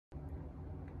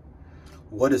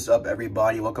What is up,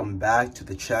 everybody? Welcome back to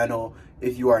the channel.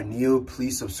 If you are new,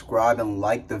 please subscribe and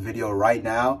like the video right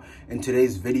now. In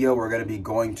today's video, we're going to be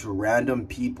going to random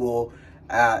people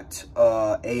at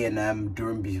A&M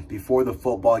before the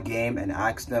football game and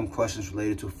ask them questions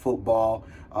related to football,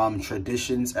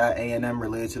 traditions at A&M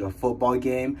related to the football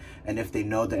game, and if they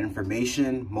know the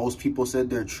information. Most people said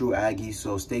they're true Aggies,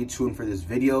 so stay tuned for this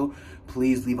video.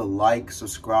 Please leave a like,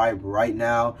 subscribe right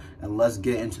now, and let's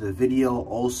get into the video.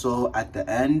 Also, at the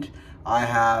end, I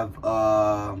have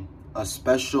a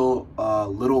special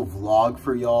little vlog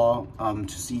for y'all to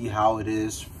see how it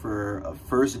is for a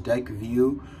first deck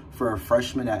view for a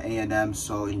freshman at A&M.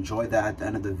 So enjoy that at the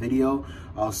end of the video.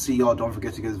 I'll see y'all. Don't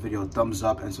forget to give this video a thumbs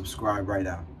up and subscribe right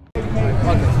now.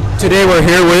 Today we're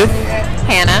here with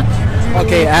Hannah.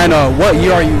 Okay, Anna, what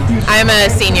year are you? I'm a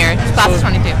senior, class of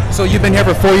 22. So you've been here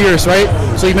for 4 years, right?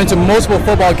 So you've been to multiple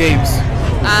football games.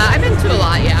 I've been to a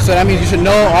lot, yeah. So that means you should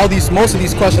know most of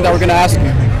these questions that we're gonna ask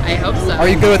you. I hope so. Are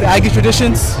you good with Aggie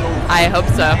traditions? I hope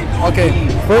so. Okay,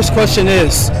 first question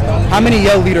is, how many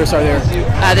yell leaders are there?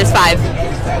 There's 5.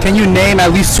 Can you name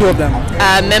at least 2 of them?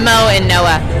 Memo and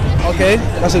Noah. Okay,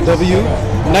 that's a W.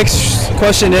 Next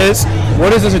question is,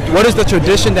 what is the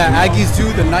tradition that Aggies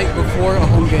do the night before a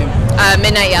home game?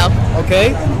 Midnight yell.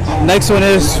 Okay. Next one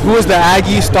is, who is the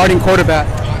Aggie starting quarterback?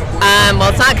 Well,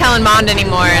 it's not Kellen Mond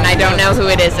anymore, and I don't know who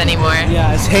it is anymore.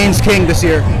 Yeah, it's Haynes King this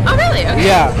year. Oh, really? Okay.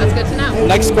 Yeah. That's good to know.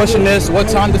 Next question is, what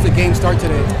time does the game start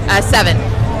today? 7.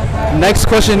 Next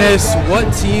question is,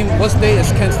 what state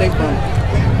is Kent State from?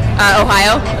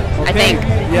 Ohio, okay. I think.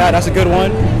 Yeah, that's a good one.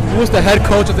 Who is the head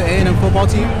coach of the A&M football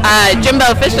team?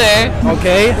 Jimbo Fisher.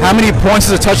 Okay. How many points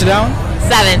is a touchdown?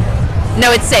 7.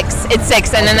 No, it's 6. It's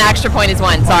 6, and then the extra point is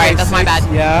 1. Sorry, okay, that's 6. My bad.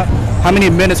 Yeah. How many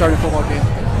minutes are in a football game?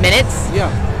 Minutes?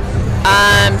 Yeah.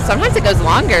 Sometimes it goes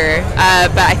longer,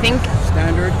 but I think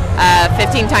standard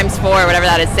 15 times 4, whatever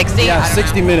that is, 60. Yeah,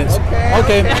 60 minutes.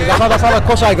 Okay. That's not the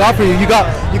question I got for you. You got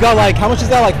like, how much is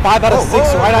that? Like 5 out of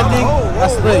 6, right? I think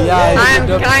that's it. Yeah. I'm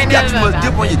kind of.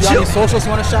 Dip on your you got any socials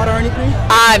you want to shout or anything?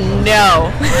 No.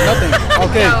 Nothing.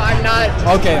 Okay. No, I'm not.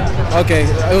 Okay.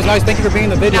 It was nice. Thank you for being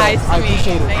in the video. Nice to I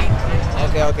appreciate it.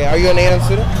 Okay. Are you an A&M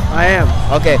student? I am.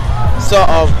 Okay. So,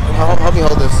 help me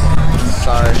hold this.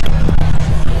 Sorry.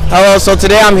 Hello. So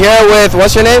today I'm here with,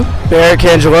 what's your name? Barrett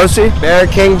King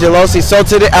Gelosi. So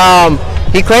today,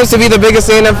 he claims to be the biggest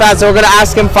A&M fan, so we're gonna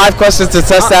ask him 5 questions to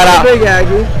test that out. Big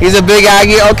Aggie. He's a big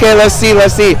Aggie. Okay, let's see.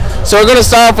 So we're gonna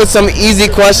start off with some easy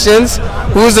questions.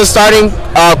 Who's the starting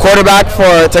quarterback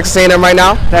for Texas A&M right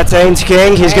now? That's Haynes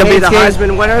King. He's gonna be the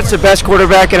Heisman winner. It's the best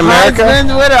quarterback in America.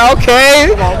 Heisman winner.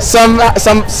 Okay. Some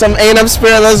A&M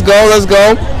spirit. Let's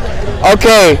go.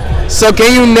 Okay. So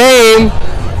can you name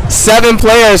 7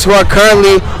 players who are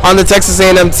currently on the Texas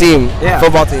A&M team,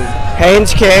 football team?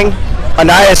 Haynes King,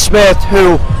 Anaya Smith,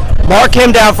 who mark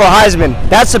him down for Heisman.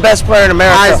 That's the best player in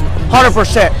America.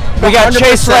 100%. We got 100%.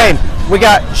 Chase Lane. We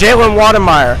got Jalen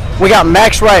Watermeyer. We got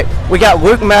Max Wright. We got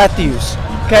Luke Matthews.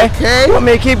 Okay. You want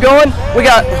me to keep going? We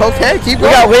got keep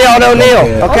going. We got Leon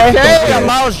O'Neal. Okay. We got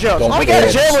Miles Jones. We got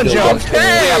Jalen Jones.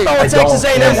 Okay. Texas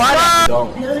A&M.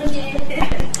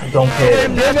 Don't care.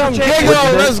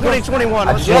 Let's go. 2021.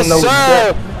 Yes,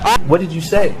 sir. What did you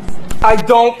say? I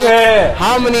don't care.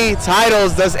 How many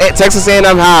titles does Texas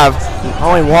A&M have?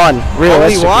 Only 1.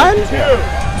 Only 1?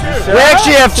 We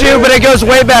actually have 2, but it goes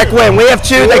way back when. We have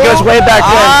 2 that goes way back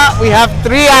when. We have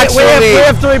 3 actually. We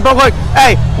have 3, but look,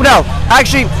 hey, no,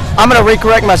 actually, I'm going to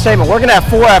recorrect my statement. We're going to have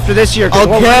 4 after this year.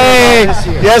 Okay.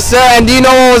 Yes, sir. And do you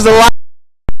know what was the last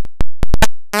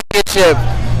championship?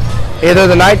 Either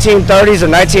the 1930s or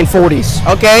 1940s.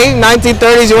 Okay,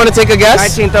 1930s. You want to take a guess?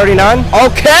 1939.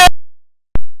 Okay.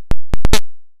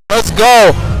 Let's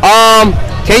go.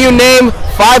 Can you name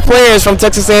 5 players from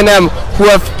Texas A&M who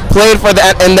have played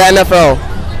in the NFL?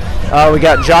 We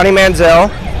got Johnny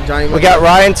Manziel. We got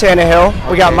Ryan Tannehill.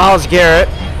 Okay. We got Myles Garrett.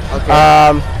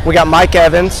 Okay. We got Mike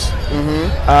Evans.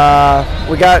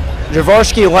 We got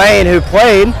Javorsky Lane, who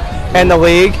played in the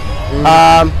league.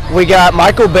 We got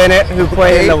Michael Bennett, who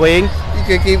played in the league.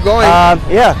 You can keep going.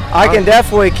 I can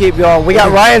definitely keep going. We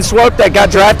got Ryan Swope that got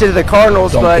drafted to the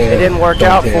Cardinals, but it didn't work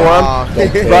out for him.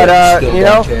 But,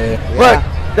 look,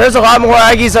 there's a lot more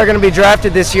Aggies that are going to be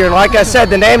drafted this year. And like I said,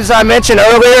 the names I mentioned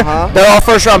earlier, they're all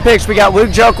first-round picks. We got Luke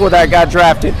Jokel that got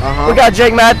drafted. We got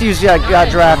Jake Matthews that got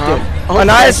drafted.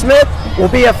 Anaya Smith will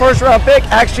be a first-round pick,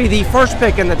 actually the first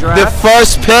pick in the draft. The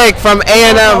first pick from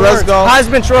A&M. Let's go.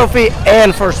 Heisman Trophy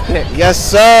and first pick. Yes,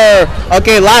 sir.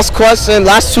 Okay, last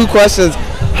 2 questions.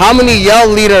 How many yell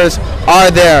leaders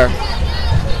are there?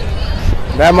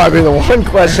 That might be the one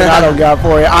question I don't got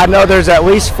for you. I know there's at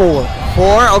least 4.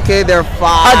 4. Okay, they're 5.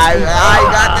 I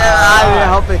got that. I'm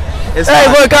helping. Hey,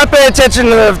 look, I pay attention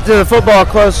to the football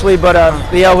closely, but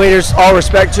the leaders, all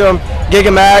respect to them. Gig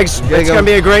 'em Ags, it's going to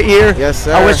be a great year. Yes,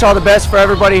 sir. I wish all the best for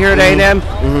everybody here at A&M.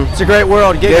 It's a great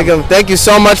world. Gig 'em. Thank you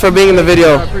so much for being in the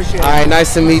video. I appreciate it. All right,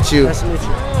 nice to meet you. Nice to meet you.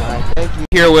 Thank you.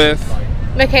 Here with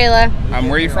Michaela,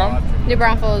 where are you from? New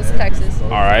Braunfels, Texas.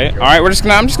 All right. I'm just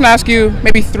gonna ask you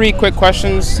maybe 3 quick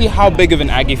questions. See how big of an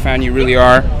Aggie fan you really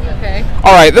are. Okay.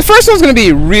 All right. The first one's gonna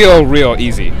be real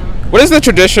easy. What is the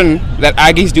tradition that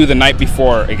Aggies do the night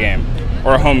before a game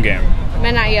or a home game?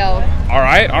 Midnight Yell. All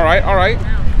right.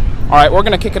 We're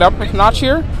gonna kick it up a notch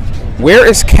here. Where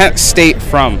is Kent State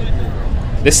from?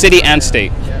 The city and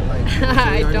state.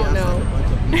 I don't know.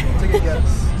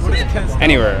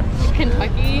 Anywhere.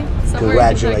 Kentucky? Somewhere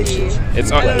Congratulations. in Kentucky.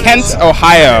 It's Kent,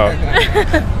 Ohio.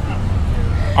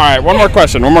 All right. One more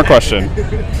question.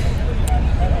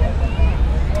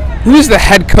 Who is the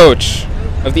head coach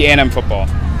of the A&M football?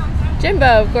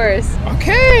 Jimbo, of course.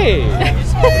 Okay. Everyone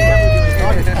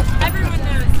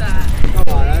knows that.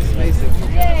 All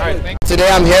right. Thank you. Today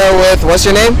I'm here with, what's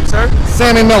your name, sir?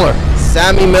 Sammy Miller.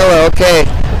 Sammy Miller. Okay.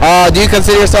 Do you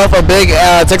consider yourself a big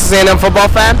Texas A&M football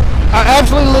fan? I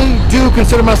absolutely do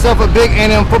consider myself a big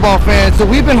A&M football fan. So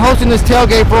we've been hosting this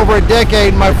tailgate for over a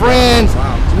decade. My friends,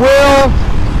 Will,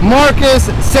 Marcus,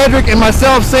 Cedric, and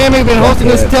myself, Sammy, have been hosting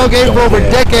this tailgate for over a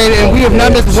decade, and we have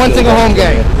not missed one single home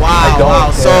game.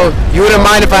 Wow. So you wouldn't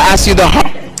mind if I asked you the...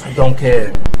 I don't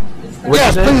care.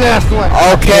 Yes, please ask away.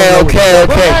 Okay. But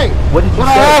hey,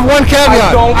 I have one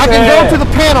caveat. I can go to the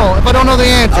panel if I don't know the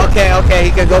answer. Okay, he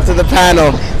can go to the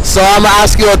panel. So I'm gonna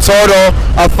ask you a total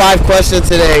of 5 questions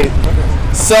today.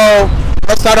 So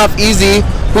let's start off easy.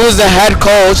 Who is the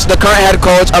current head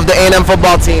coach of the A&M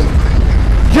football team?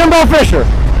 Jimbo Fisher.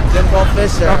 Jimbo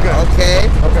Fisher. Okay.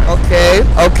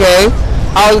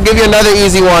 I'll give you another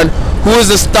easy one. Who is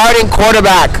the starting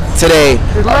quarterback today?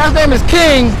 His last name is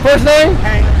King. First name?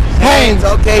 Haynes.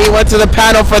 Okay, he went to the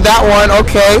panel for that one.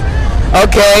 Okay.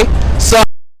 So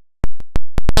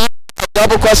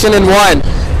double question in one.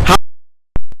 How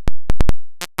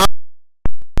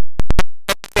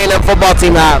many A&M football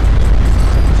team have?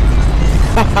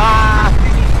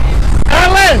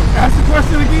 Alan, ask the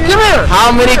question again. Come here.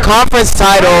 How many conference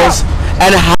titles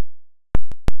and how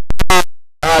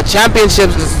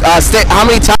championships? How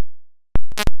many times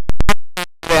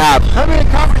they have? How many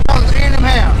conference titles does A&M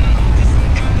have?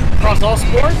 Across all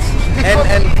sports?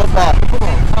 And football.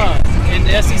 In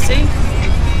the SEC?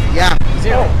 Yeah.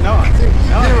 Zero.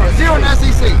 Zero in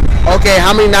SEC. Okay,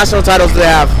 how many national titles do they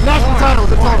have? National titles,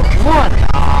 the total. 1.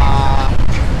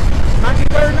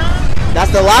 1939? That's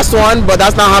the last one, but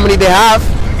that's not how many they have.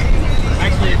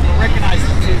 Actually, it's recognized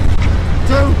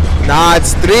 2. Nah,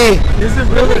 it's 3. Is it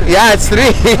really? Yeah, it's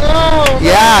 3. Oh,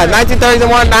 Yeah,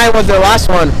 1931 9 was their last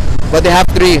one, but they have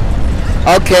 3.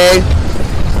 Okay.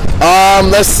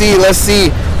 Let's see.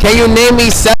 Can you name me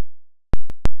 7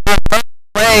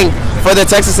 playing for the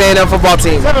Texas A&M football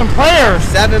team? 7 players.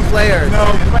 7 players.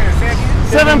 No,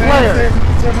 7 players.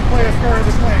 7 players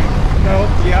currently playing. No,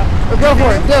 yeah. Go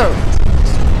for it. Go.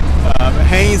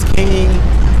 Haynes King,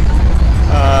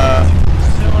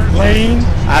 Lane.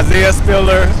 Isaiah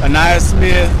Spiller, Anaya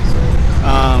Smith,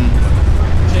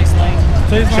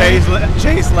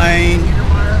 Chase Lane,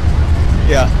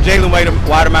 yeah, Jalen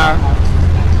Watermeyer.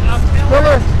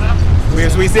 Spiller.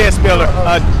 We said Spiller,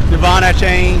 Devon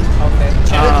Chain,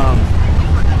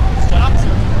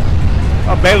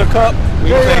 Baylor Cup. We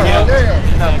said him.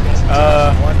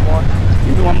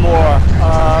 One more.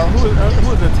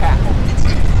 Who is the tackle?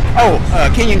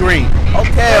 Kenyon Green.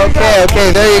 Okay.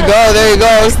 There you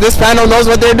go. This panel knows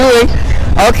what they're doing.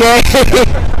 Okay.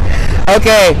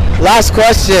 Okay. Last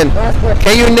question.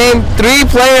 Can you name 3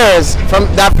 players from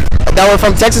that were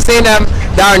from Texas A&M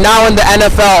that are now in the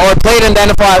NFL or played in the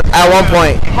NFL at one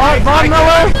point? Von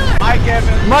Miller.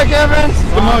 Mike Evans.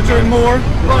 DeMontre Moore.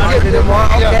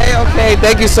 Okay.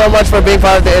 Thank you so much for being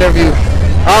part of the interview.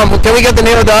 Can we get the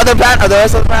name of the rest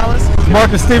of the panelists?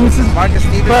 Marcus Stevenson.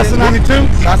 Class of 92.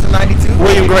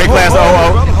 William Gray, class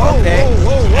of 00. Okay.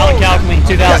 Alec Alchemy,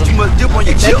 2000.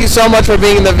 Thank you so much for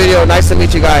being in the video. Nice to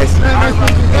meet you guys.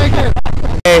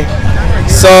 Okay.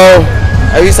 So,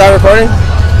 have you started recording?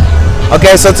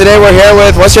 Okay, so today we're here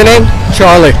with, what's your name?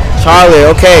 Charlie.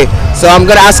 Okay. So I'm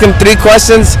gonna ask him 3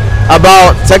 questions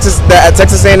about the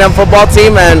Texas A&M football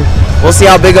team, and we'll see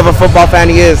how big of a football fan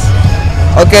he is.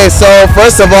 Okay, so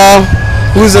first of all,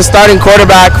 who's the starting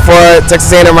quarterback for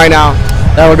Texas A&M right now?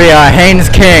 That would be Haynes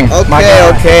King.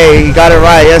 Okay, you got it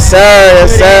right. Yes,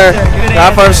 sir.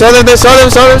 Clap for him. Show them. Yes,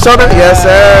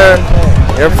 sir.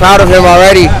 You're proud of him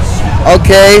already.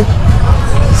 Okay,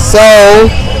 so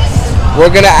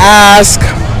we're gonna ask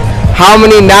how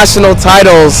many national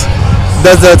titles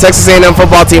does the Texas A&M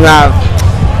football team have?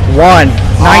 1.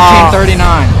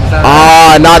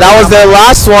 1939. No, that was their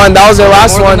last one. That was their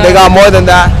last one. They got more than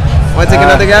that. Want to take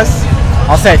another guess?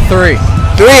 I'll say 3.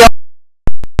 3.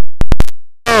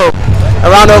 A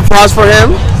round of applause for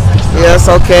him. Yes,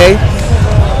 okay.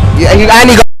 Yeah, and he got.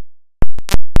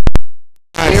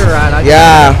 You're right.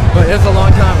 Yeah. But it's a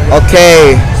long time ago.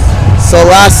 Okay. So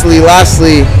lastly,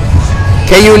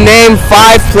 can you name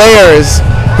 5 players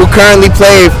who currently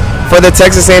play for the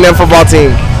Texas A&M football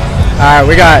team? All right,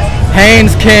 we got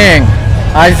Haynes King,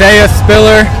 Isaiah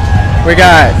Spiller, we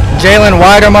got Jalen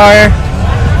Weidermeyer,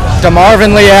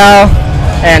 DeMarvin Leal,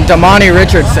 and Damani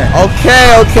Richardson.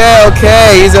 Okay.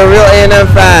 He's a real A&M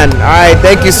fan. All right,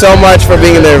 thank you so much for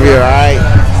being in the interview. All right.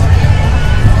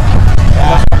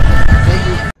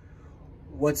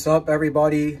 What's up,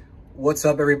 everybody?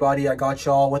 I got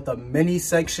y'all with the mini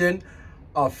section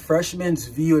of freshman's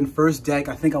view in first deck.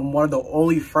 I think I'm one of the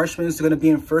only freshmen that's going to be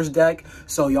in first deck.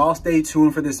 So y'all stay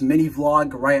tuned for this mini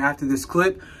vlog right after this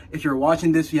clip. If you're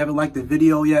watching this, if you haven't liked the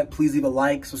video yet, please leave a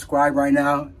like, subscribe right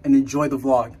now, and enjoy the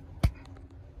vlog.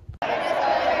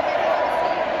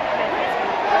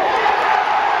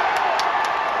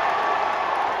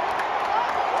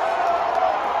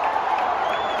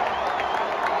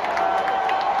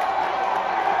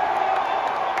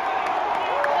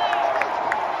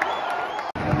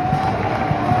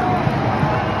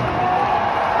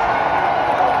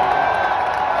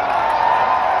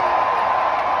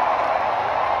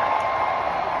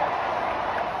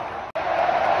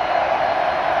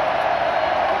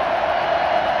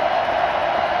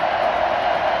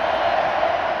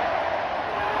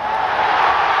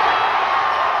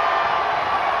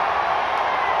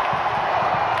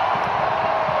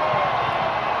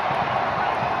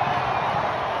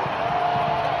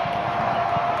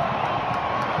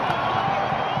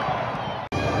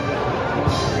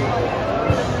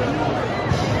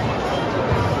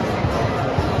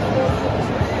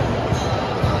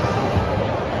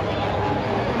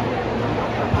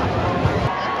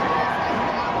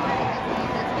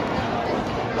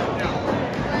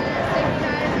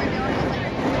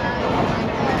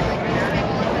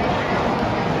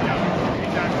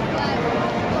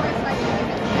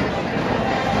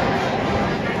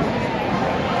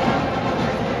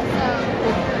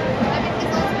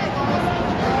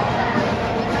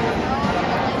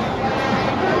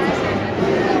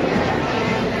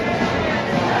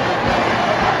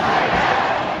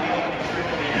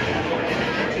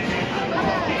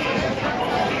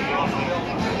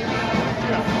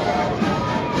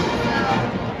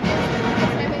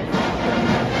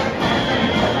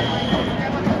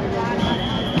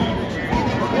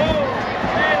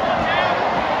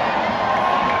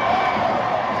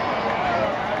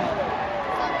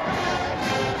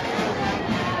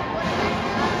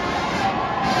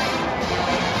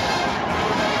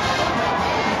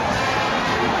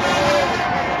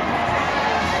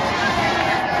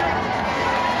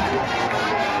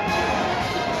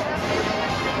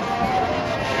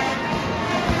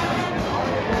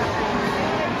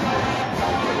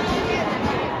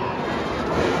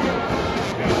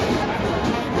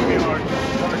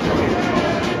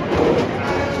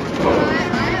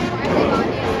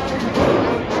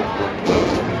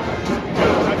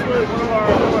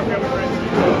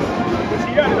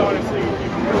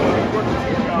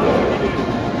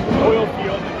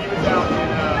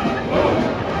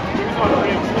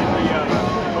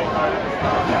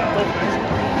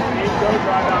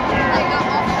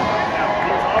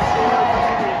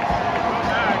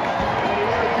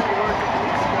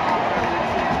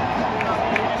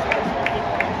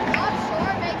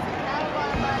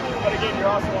 But again, you're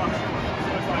also on, so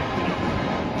it's like,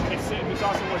 it's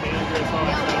also more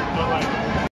dangerous.